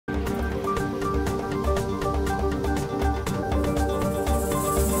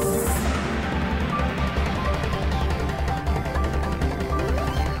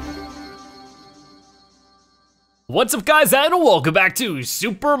What's up guys, and welcome back to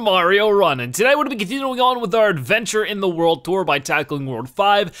Super Mario Run. And today we're gonna be continuing on with our adventure in the world tour by tackling World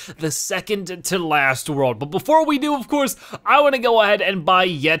 5, the second to last world. But before we do, of course, I wanna go ahead and buy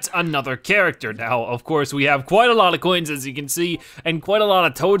yet another character. Now, of course, we have quite a lot of coins as you can see, and quite a lot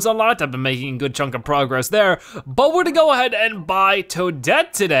of toads unlocked. I've been making a good chunk of progress there. But we're gonna go ahead and buy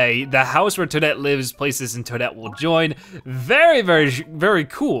Toadette today. The house where Toadette lives, places and Toadette will join. Very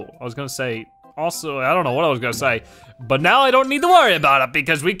cool. I was gonna say, also, I don't know what I was gonna say, but now I don't need to worry about it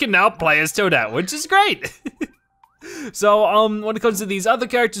because we can now play as Toadette, which is great. So, when it comes to these other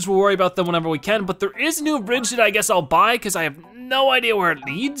characters, we'll worry about them whenever we can, but there is a new bridge that I guess I'll buy because I have no idea where it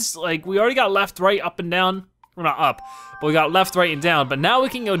leads. Like, we already got left, right, up and down. Well, not up, but we got left, right, and down, but now we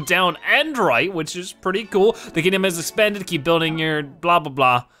can go down and right, which is pretty cool. The kingdom has expanded, keep building your blah, blah,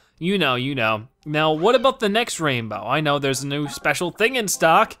 blah. You know. Now, what about the next rainbow? I know there's a new special thing in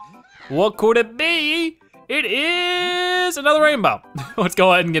stock. What could it be? It is another rainbow. Let's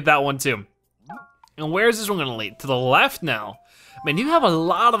go ahead and get that one too. And where is this one gonna lead? To the left now. Man, you have a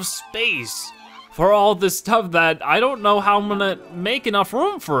lot of space for all this stuff that I don't know how I'm gonna make enough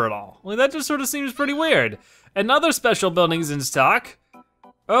room for it all. Like, that just sort of seems pretty weird. Another special building's in stock.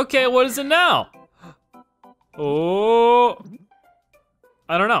 Okay, what is it now? Oh,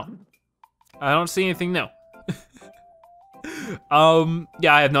 I don't know. I don't see anything new.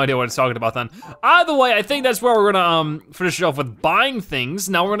 Yeah, I have no idea what it's talking about then. Either way, I think that's where we're gonna finish it off with buying things.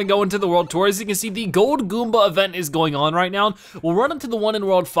 Now we're gonna go into the world tour. As you can see, the Gold Goomba event is going on right now. We'll run into the one in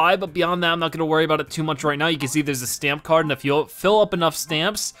World 5, but beyond that, I'm not gonna worry about it too much right now. You can see there's a stamp card, and if you fill up enough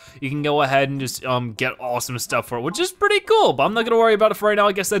stamps, you can go ahead and just get awesome stuff for it, which is pretty cool, but I'm not gonna worry about it for right now.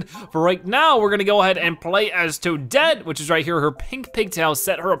 Like I said, for right now, we're gonna go ahead and play as Toadette, which is right here. Her pink pigtails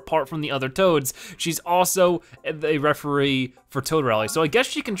set her apart from the other Toads. She's also a referee for Toad Rally, so I guess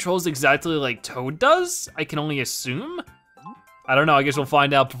she controls exactly like Toad does, I can only assume? I don't know, I guess we'll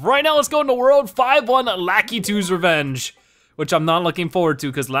find out. But right now, let's go into World 5-1 Lakitu's Revenge, which I'm not looking forward to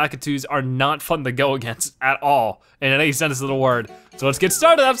because Lakitus are not fun to go against at all, in any sense of the word. So let's get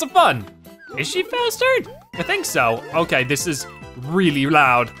started, have some fun. Is she faster? I think so. Okay, this is really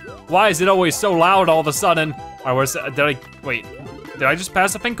loud. Why is it always so loud all of a sudden? All right, wait. Did I just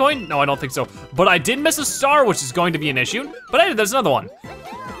pass a pink coin? No, I don't think so. But I did miss a star, which is going to be an issue. But hey, there's another one.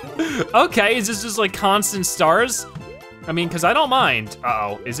 Okay, is this just like constant stars? I mean, cause I don't mind.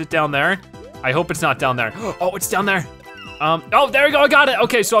 Uh-oh, is it down there? I hope it's not down there. Oh, it's down there. Oh, there we go, I got it.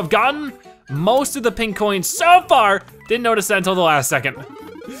 Okay, so I've gotten most of the pink coins so far. Didn't notice that until the last second.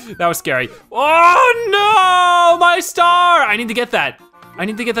 That was scary. Oh no, my star. I need to get that. I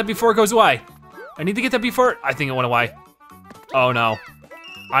need to get that before it goes away. I need to get that before, I think it went away. Oh no,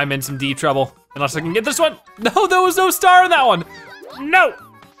 I'm in some deep trouble. Unless I can get this one. No, there was no star in that one. No,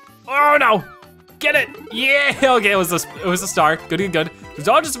 oh no, get it. Yeah, okay, it was a star, good. It's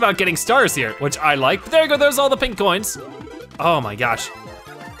all just about getting stars here, which I like. But there you go, there's all the pink coins. Oh my gosh,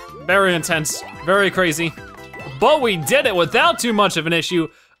 very intense, very crazy. But we did it without too much of an issue.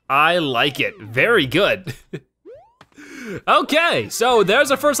 I like it, very good. Okay, so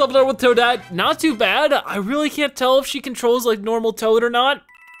there's our first level with Toadette. Not too bad. I really can't tell if she controls like normal Toad or not,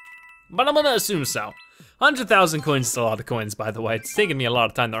 but I'm gonna assume so. 100,000 coins is a lot of coins, by the way. It's taken me a lot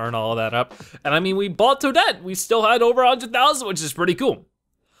of time to earn all of that up. And I mean, we bought Toadette. We still had over 100,000, which is pretty cool.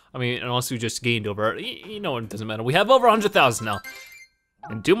 I mean, unless we just gained over, you know, it doesn't matter. We have over 100,000 now.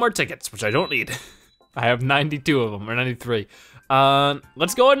 And 2 more tickets, which I don't need. I have 92 of them, or 93.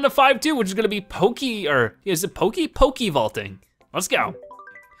 Let's go into 5-2, which is gonna be Pokey, or is it Pokey? Pokey vaulting. Let's go.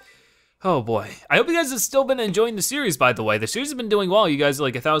 Oh boy. I hope you guys have still been enjoying the series, by the way. The series has been doing well. You guys are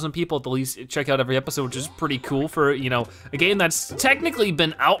like 1,000 people at the least check out every episode, which is pretty cool for, you know, a game that's technically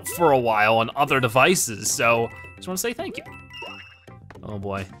been out for a while on other devices. So, just wanna say thank you. Oh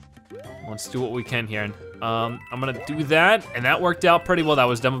boy. Let's do what we can here. I'm gonna do that, and that worked out pretty well. That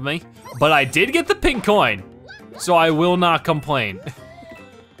was dumb of me. But I did get the pink coin, so I will not complain.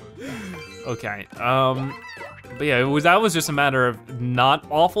 Okay, but yeah, that was just a matter of not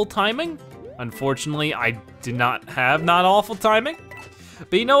awful timing. Unfortunately, I did not have not awful timing.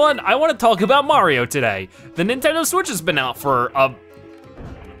 But you know what? I wanna talk about Mario today. The Nintendo Switch has been out for a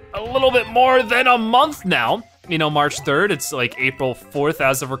little bit more than a month now. You know, March 3rd, it's like April 4th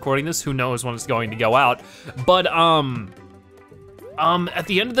as of recording this. Who knows when it's going to go out. But at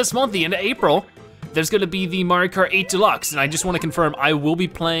the end of this month, the end of April, there's gonna be the Mario Kart 8 Deluxe, and I just wanna confirm I will be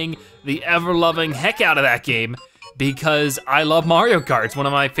playing the ever-loving heck out of that game because I love Mario Kart. It's one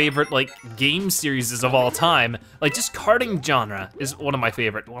of my favorite like game series of all time. Like just karting genre is one of my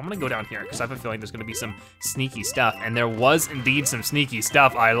favorite. Well, I'm gonna go down here because I have a feeling there's gonna be some sneaky stuff, and there was indeed some sneaky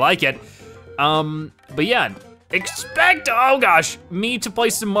stuff. I like it. But yeah, expect, oh gosh, me to play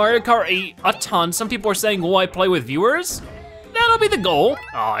some Mario Kart 8 a ton. Some people are saying, will I play with viewers? That'll be the goal.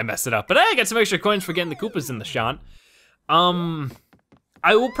 Oh, I messed it up. But hey, I got some extra coins for getting the Koopas in the shot.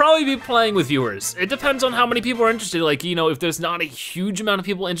 I will probably be playing with viewers. It depends on how many people are interested. Like, you know, if there's not a huge amount of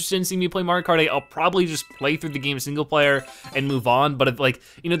people interested in seeing me play Mario Kart 8, I'll probably just play through the game single player and move on. But if, like,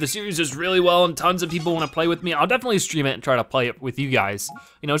 you know, the series is really well and tons of people wanna play with me, I'll definitely stream it and try to play it with you guys.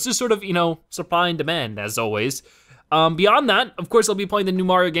 You know, it's just sort of, you know, supply and demand, as always. Beyond that, of course, I'll be playing the new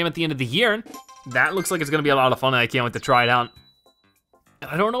Mario game at the end of the year. That looks like it's gonna be a lot of fun, and I can't wait to try it out.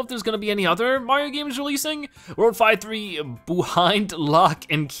 I don't know if there's gonna be any other Mario games releasing. World 5-3 behind lock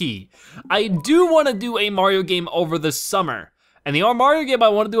and key. I do wanna do a Mario game over the summer. And the Mario game I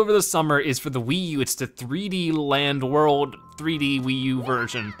wanna do over the summer is for the Wii U. It's the 3D Land World 3D Wii U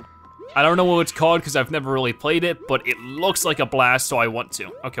version. I don't know what it's called because I've never really played it, but it looks like a blast, so I want to.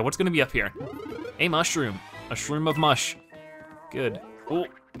 Okay, what's gonna be up here? A mushroom, a shroom of mush. Good. Oh,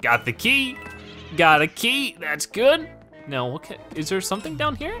 got the key. Got a key, that's good. No, okay, is there something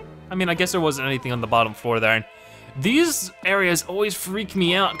down here? I mean, I guess there wasn't anything on the bottom floor there. These areas always freak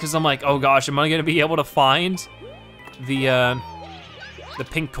me out because I'm like, oh gosh, am I gonna be able to find the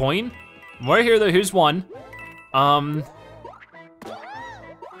pink coin? Right here, here's one. I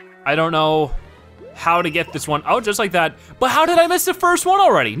don't know how to get this one. Oh, just like that. But how did I miss the first one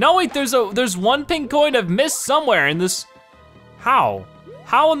already? No, wait, there's one pink coin I've missed somewhere in this. How?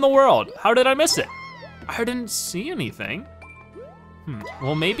 How in the world? How did I miss it? I didn't see anything.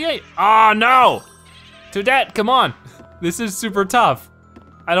 Well, maybe oh no! Toadette, come on. This is super tough.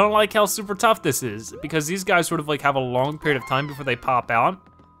 I don't like how super tough this is because these guys sort of like have a long period of time before they pop out.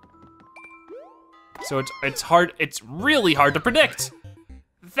 So it's hard, it's really hard to predict.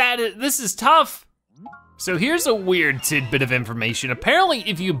 This is tough. So here's a weird tidbit of information. Apparently,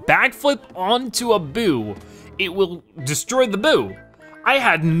 if you backflip onto a boo, it will destroy the boo. I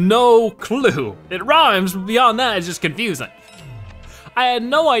had no clue. It rhymes, but beyond that, it's just confusing. I had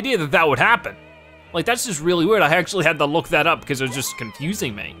no idea that that would happen. Like, that's just really weird. I actually had to look that up because it was just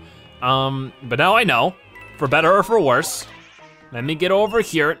confusing me. But now I know, for better or for worse. Let me get over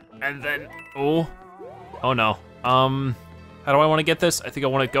here, and then, oh no. How do I wanna get this? I think I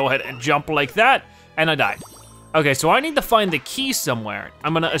wanna go ahead and jump like that, and I died. Okay, so I need to find the key somewhere.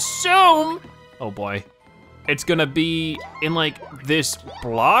 I'm gonna assume, oh boy. It's gonna be in like this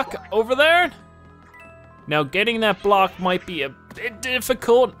block over there. Now getting that block might be a bit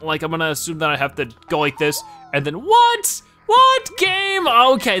difficult. Like I'm gonna assume that I have to go like this and then what? What game?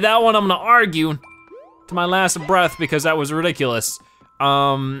 Okay, that one I'm gonna argue to my last breath because that was ridiculous.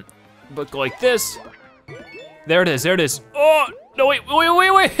 But go like this. There it is, there it is. Oh, no, wait,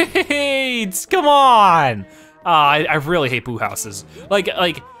 come on. I really hate boo houses. Like,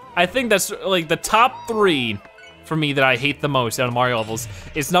 I think that's like the top 3 for me that I hate the most out of Mario levels.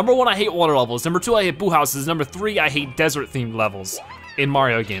 It's number 1, I hate water levels. Number 2, I hate boo houses. Number 3, I hate desert themed levels in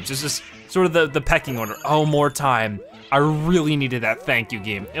Mario games. It's just sort of the pecking order. Oh, more time. I really needed that thank you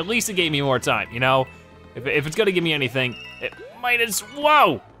game. At least it gave me more time, you know? If it's gonna give me anything, it might as,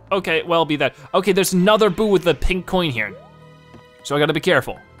 whoa! Okay, well, be that. Okay, there's another boo with the pink coin here. So I gotta be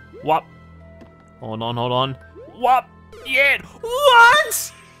careful. Whop. Hold on. Whop, yeah,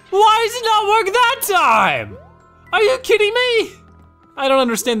 what? Why does it not work that time? Are you kidding me? I don't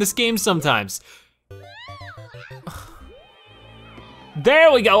understand this game sometimes.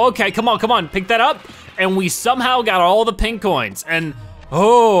 There we go, okay, come on, pick that up. And we somehow got all the pink coins. And,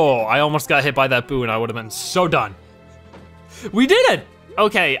 oh, I almost got hit by that boo and I would've been so done. We did it!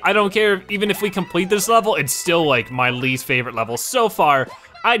 Okay, I don't care, even if we complete this level, it's still like my least favorite level so far.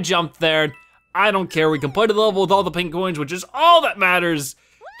 I jumped there, I don't care, we completed the level with all the pink coins, which is all that matters.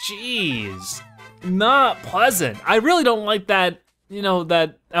 Jeez, not pleasant. I really don't like that, you know,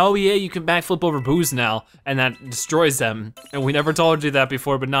 that, oh yeah, you can backflip over boos now, and that destroys them. And we never told you that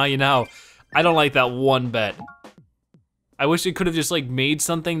before, but now you know. I don't like that one bit. I wish it could have just like made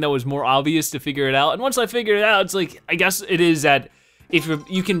something that was more obvious to figure it out. And once I figured it out, it's like, I guess it is that if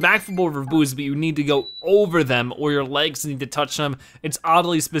you can backflip over boos, but you need to go over them or your legs need to touch them. It's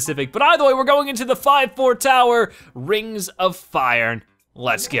oddly specific. But either way, we're going into the 5-4 tower, Rings of Fire.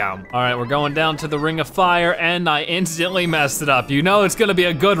 Let's go. All right, we're going down to the Ring of Fire and I instantly messed it up. You know it's gonna be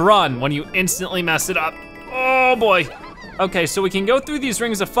a good run when you instantly mess it up. Oh boy. Okay, so we can go through these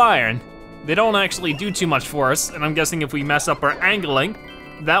Rings of Fire and they don't actually do too much for us. And I'm guessing if we mess up our angling,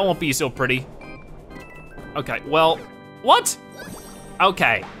 that won't be so pretty. Okay, well, what?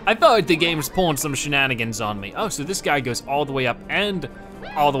 Okay, I felt like the game was pulling some shenanigans on me. Oh, so this guy goes all the way up and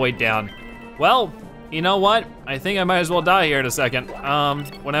all the way down. Well, you know what? I think I might as well die here in a second.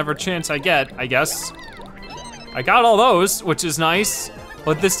 Whenever chance I get, I guess. I got all those, which is nice,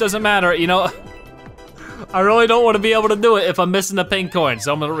 but this doesn't matter, you know? I really don't want to be able to do it if I'm missing a pink coin,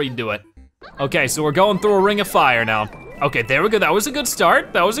 so I'm gonna redo it. Okay, so we're going through a ring of fire now. Okay, there we go, that was a good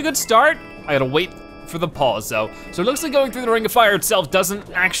start. That was a good start. I gotta wait for the pause though. So it looks like going through the ring of fire itself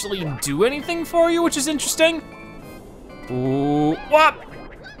doesn't actually do anything for you, which is interesting. Ooh, what?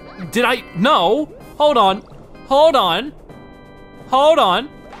 Did I, no, hold on, hold on, hold on.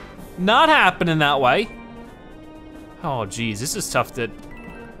 Not happening that way. Oh geez, this is tough to,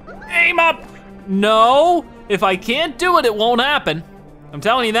 aim up. No, if I can't do it, it won't happen. I'm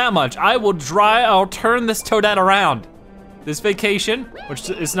telling you that much. I'll turn this Toadette around. This vacation, which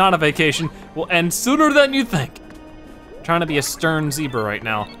is not a vacation, will end sooner than you think. I'm trying to be a stern zebra right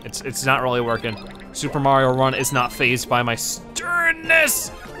now. It's not really working. Super Mario Run is not fazed by my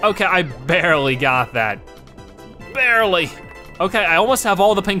sternness. Okay, I barely got that. Barely. Okay, I almost have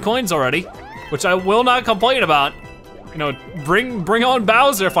all the pink coins already, which I will not complain about. You know, bring on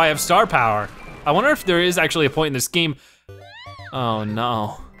Bowser if I have star power. I wonder if there is actually a point in this game. Oh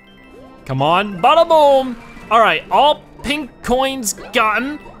no. Come on, bada boom. All right, all pink coins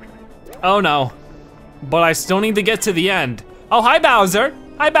gotten. Oh no, but I still need to get to the end. Oh, hi Bowser.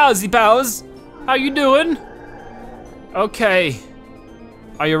 Hi Bowsy Bows. How you doing? Okay.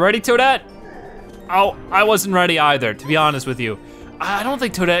 Are you ready, Toadette? Oh, I wasn't ready either, to be honest with you. I don't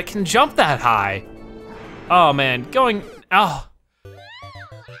think Toadette can jump that high. Oh man, oh.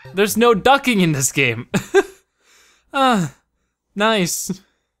 There's no ducking in this game. Nice.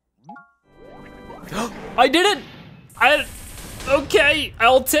 I did it! Okay,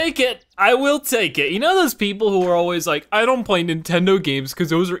 I'll take it. I will take it. You know those people who are always like, I don't play Nintendo games because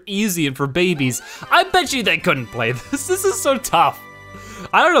those are easy and for babies. I bet you they couldn't play this. This is so tough.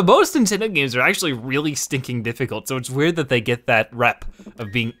 I don't know, most Nintendo games are actually really stinking difficult, so it's weird that they get that rep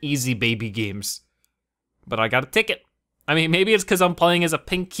of being easy baby games. But I got a ticket. I mean, maybe it's because I'm playing as a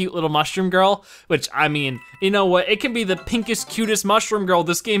pink, cute little mushroom girl, which, I mean, you know what? It can be the pinkest, cutest mushroom girl.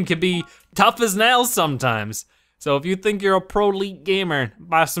 This game can be tough as nails sometimes. So if you think you're a pro league gamer,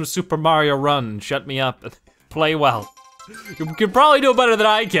 buy some Super Mario Run and shut me up and play well. You can probably do it better than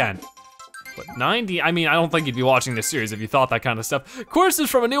I can. But 90, I mean, I don't think you'd be watching this series if you thought that kind of stuff. Courses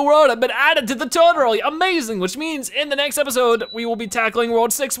from a new world have been added to the Toad Rally. Amazing, which means in the next episode, we will be tackling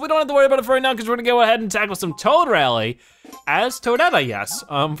World 6. We don't have to worry about it for right now because we're gonna go ahead and tackle some Toad Rally as Toadette, I guess.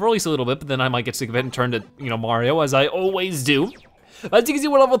 For at least a little bit, but then I might get sick of it and turn to, you know, Mario, as I always do. As you can see,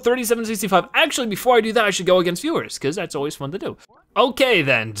 we're level 3765. Actually, before I do that, I should go against viewers, because that's always fun to do. Okay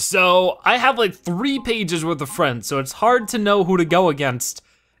then, so I have like 3 pages worth of friends, so it's hard to know who to go against,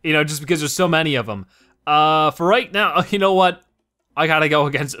 you know, just because there's so many of them. For right now, you know what? I gotta go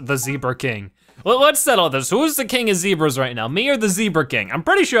against the Zebra King. Let's settle this. Who's the king of zebras right now? Me or the Zebra King? I'm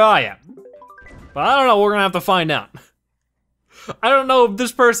pretty sure I am. But I don't know, we're gonna have to find out. I don't know if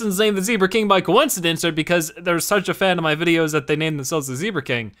this person's named the Zebra King by coincidence or because they're such a fan of my videos that they named themselves the Zebra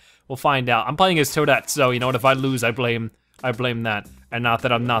King. We'll find out. I'm playing as Toadette, so you know what, if I lose, I blame that. And not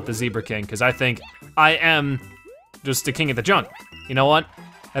that I'm not the Zebra King, because I think I am just the king of the junk. You know what?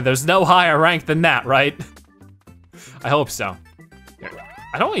 And there's no higher rank than that, right? I hope so.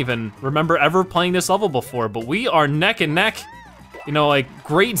 I don't even remember ever playing this level before, but we are neck and neck. You know, like,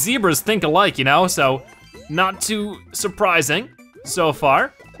 great zebras think alike, you know? So, not too surprising so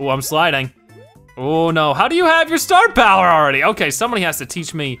far. Oh, I'm sliding. Oh no, how do you have your star power already? Okay, somebody has to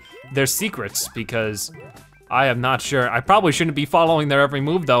teach me their secrets because I am not sure. I probably shouldn't be following their every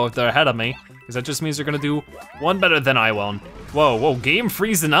move though if they're ahead of me, because that just means they're gonna do one better than I will. Whoa, whoa, game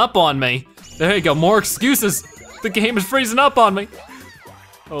freezing up on me. There you go, more excuses. The game is freezing up on me.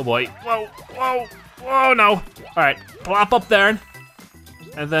 Oh boy, whoa, whoa, whoa, no. All right, plop up there.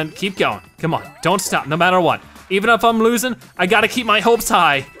 And then keep going. Come on, don't stop, no matter what. Even if I'm losing, I gotta keep my hopes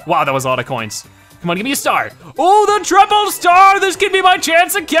high. Wow, that was a lot of coins. Come on, give me a star. Oh, the triple star! This could be my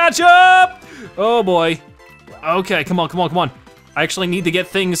chance to catch up! Oh boy. Okay, come on, come on, come on. I actually need to get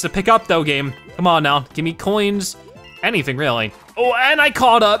things to pick up though, game. Come on now, give me coins. Anything really. Oh, and I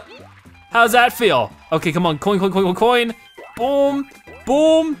caught up. How's that feel? Okay, come on, coin, coin, coin, coin, coin. Boom,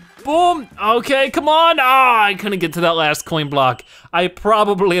 boom. Boom, okay, come on. Ah, I couldn't get to that last coin block. I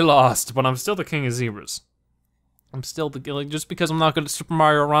probably lost, but I'm still the king of zebras. I'm still the, like, just because I'm not good at Super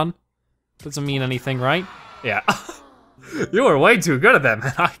Mario Run, doesn't mean anything, right? Yeah. You were way too good at that,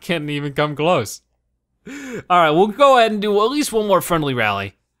 man. I can't even come close. All right, we'll go ahead and do at least one more friendly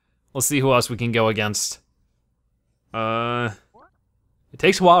rally. We'll see who else we can go against. It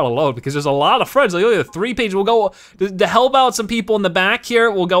takes a while to load because there's a lot of friends. Like, look at the 3 page. We'll go to help out some people in the back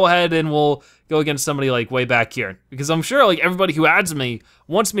here. We'll go ahead and we'll go against somebody like way back here because I'm sure like everybody who adds me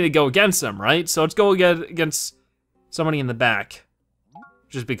wants me to go against them, right? So let's go against somebody in the back.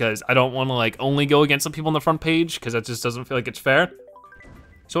 Just because I don't wanna like only go against the people on the front page because that just doesn't feel like it's fair.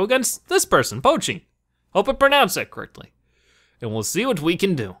 So against this person, Pochi. Hope I pronounced that correctly. And we'll see what we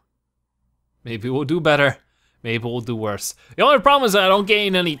can do. Maybe we'll do better, maybe we'll do worse. The only problem is that I don't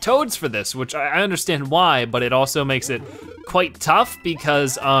gain any toads for this, which I understand why, but it also makes it quite tough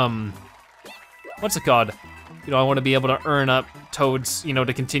because, what's it called? You know, I wanna be able to earn up toads, you know,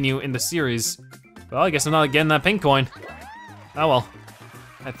 to continue in the series. Well, I guess I'm not getting that pink coin. Oh well,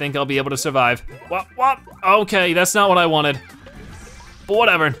 I think I'll be able to survive. What? Okay, that's not what I wanted. But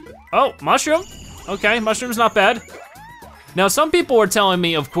whatever. Oh, mushroom? Okay, mushroom's not bad. Now, some people were telling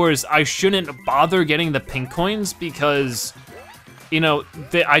me, of course, I shouldn't bother getting the pink coins because, you know,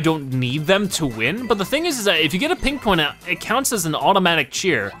 I don't need them to win. But the thing is that if you get a pink coin, it counts as an automatic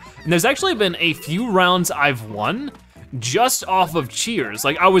cheer. And there's actually been a few rounds I've won just off of cheers.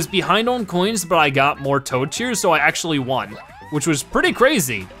 Like, I was behind on coins, but I got more toad cheers, so I actually won, which was pretty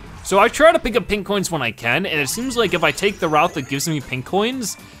crazy. So I try to pick up pink coins when I can, and it seems like if I take the route that gives me pink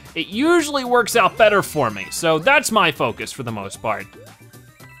coins, it usually works out better for me. So that's my focus for the most part.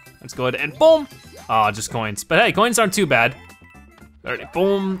 Let's go ahead and boom. Oh, just coins. But hey, coins aren't too bad. Alrighty,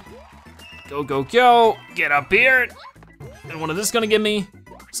 boom. Go, go, go. Get up here. And what is this gonna give me?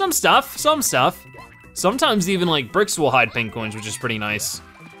 Some stuff. Sometimes even like bricks will hide pink coins, which is pretty nice.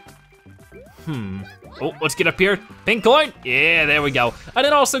 Oh, let's get up here. Pink coin, yeah, there we go. And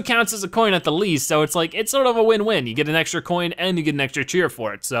it also counts as a coin at the least, so it's like, it's sort of a win-win. You get an extra coin and you get an extra cheer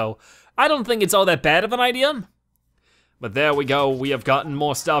for it, so I don't think it's all that bad of an idea. But there we go, we have gotten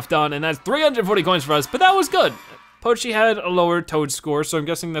more stuff done, and that's 340 coins for us, but that was good. Pochi had a lower toad score, so I'm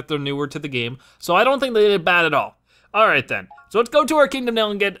guessing that they're newer to the game, so I don't think they did bad at all. All right then, so let's go to our kingdom now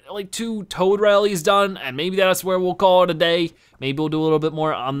and get like 2 toad rallies done, and maybe that's where we'll call it a day. Maybe we'll do a little bit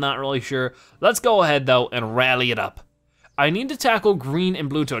more, I'm not really sure. Let's go ahead though and rally it up. I need to tackle green and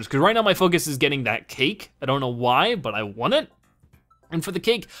blue toads, because right now my focus is getting that cake. I don't know why, but I want it. And for the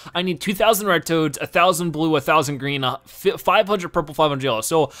cake, I need 2,000 red toads, 1,000 blue, 1,000 green, 500 purple, 500 yellow.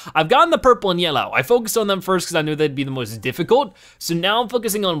 So I've gotten the purple and yellow. I focused on them first because I knew they'd be the most difficult. So now I'm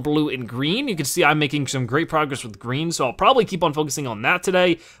focusing on blue and green. You can see I'm making some great progress with green, so I'll probably keep on focusing on that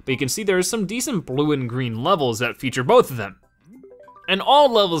today. But you can see there's some decent blue and green levels that feature both of them. And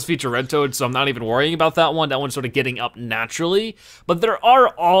all levels feature red toads, so I'm not even worrying about that one. That one's sort of getting up naturally. But there are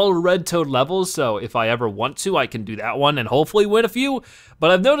all red toad levels, so if I ever want to, I can do that one and hopefully win a few.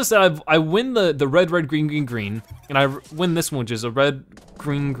 But I've noticed that I win the red, red, green, green, green, and I win this one, which is a red,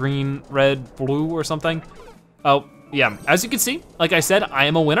 green, green, red, blue, or something. Oh, yeah, as you can see, like I said, I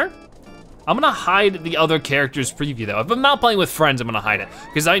am a winner. I'm gonna hide the other character's preview though. If I'm not playing with friends, I'm gonna hide it.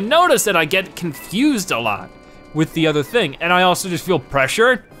 Because I notice that I get confused a lot with the other thing, and I also just feel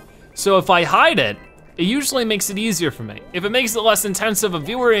pressured. So if I hide it, it usually makes it easier for me. If it makes it less intense of a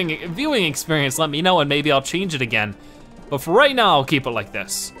viewing experience, let me know and maybe I'll change it again. But for right now, I'll keep it like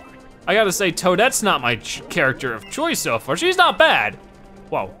this. I gotta say, Toadette's not my character of choice so far. She's not bad.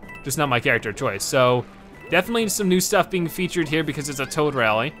 Whoa, just not my character of choice. So definitely some new stuff being featured here because it's a Toad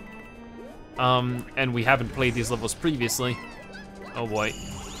rally. And we haven't played these levels previously. Oh boy.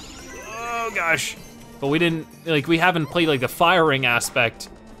 Oh gosh. But we haven't played like the firing aspect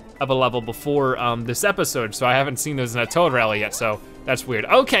of a level before this episode, so I haven't seen those in a Toad rally yet, so that's weird.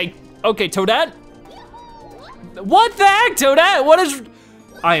 Okay, Toadette? What the heck, Toadette?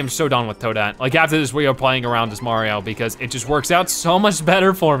 I am so done with Toadette. Like after this, we are playing around as Mario because it just works out so much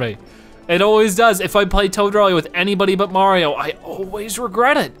better for me. It always does. If I play Toad rally with anybody but Mario, I always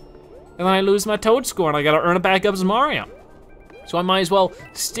regret it. And then I lose my Toad score and I gotta earn it back up as Mario. So I might as well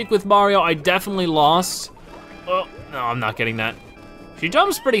stick with Mario. I definitely lost. Oh, no, I'm not getting that. She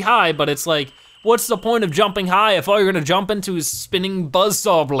jumps pretty high, but it's like, what's the point of jumping high if all you're gonna jump into is spinning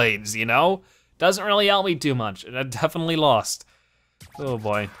buzzsaw blades, you know? Doesn't really help me too much, and I definitely lost. Oh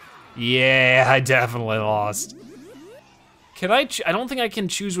boy. Yeah, I definitely lost. I don't think I can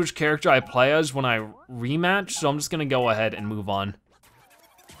choose which character I play as when I rematch, so I'm just gonna go ahead and move on.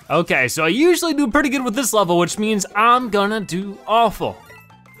 Okay, so I usually do pretty good with this level, which means I'm gonna do awful.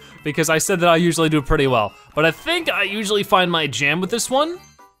 Because I said that I usually do pretty well. But I think I usually find my jam with this one,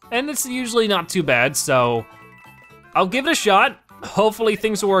 and it's usually not too bad, so I'll give it a shot. Hopefully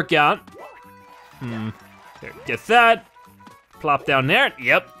things will work out. There, get that. Plop down there,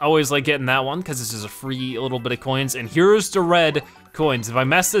 yep. Always like getting that one, because this is a free little bit of coins, and here's the red coins. If I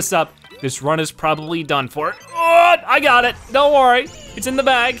mess this up, this run is probably done for. Oh, I got it, don't worry. It's in the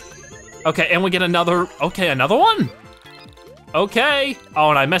bag. Okay, and we get another one. Okay,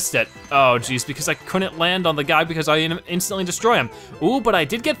 oh, and I missed it. Oh, geez, because I couldn't land on the guy because I instantly destroy him. Ooh, but I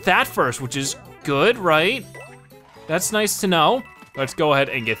did get that first, which is good, right? That's nice to know. Let's go ahead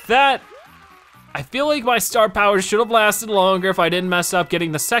and get that. I feel like my star power should have lasted longer if I didn't mess up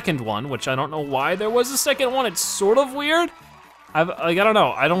getting the second one, which I don't know why there was a second one. It's sort of weird. I don't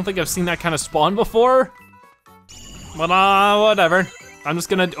know. I don't think I've seen that kind of spawn before. But whatever. I'm just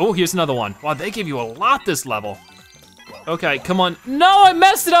gonna, oh, here's another one. Wow, they give you a lot this level. Okay, come on. No, I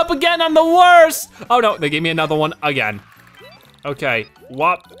messed it up again, I'm the worst. Oh no, they gave me another one again. Okay,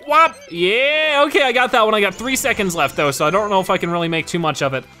 whop, whop. Yeah, okay, I got that one. I got 3 seconds left though, so I don't know if I can really make too much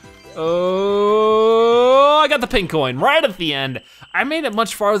of it. Oh, I got the pink coin right at the end. I made it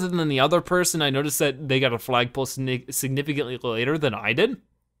much farther than the other person. I noticed that they got a flagpole significantly later than I did.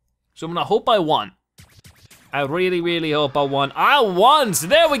 So I'm gonna hope I won. I really, really hope I won. I won, so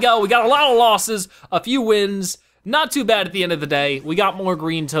there we go. We got a lot of losses, a few wins. Not too bad at the end of the day. We got more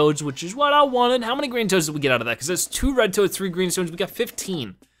green toads, which is what I wanted. How many green toads did we get out of that? Because there's 2 red toads, 3 green toads, we got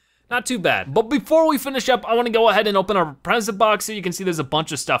 15. Not too bad. But before we finish up, I wanna go ahead and open our present box here. You can see there's a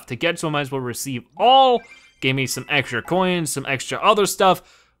bunch of stuff to get, so I might as well receive all. Gave me some extra coins, some extra other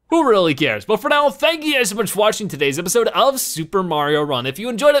stuff. Who really cares? But for now, thank you guys so much for watching today's episode of Super Mario Run. If you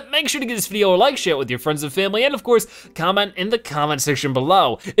enjoyed it, make sure to give this video a like, share it with your friends and family, and of course, comment in the comment section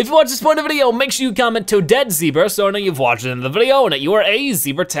below. If you watched this part of the video, make sure you comment Toadette Zebra so I know you've watched it in the video and that you are a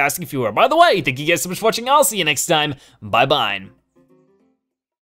Zebratastic viewer. By the way, thank you guys so much for watching. I'll see you next time. Bye-bye.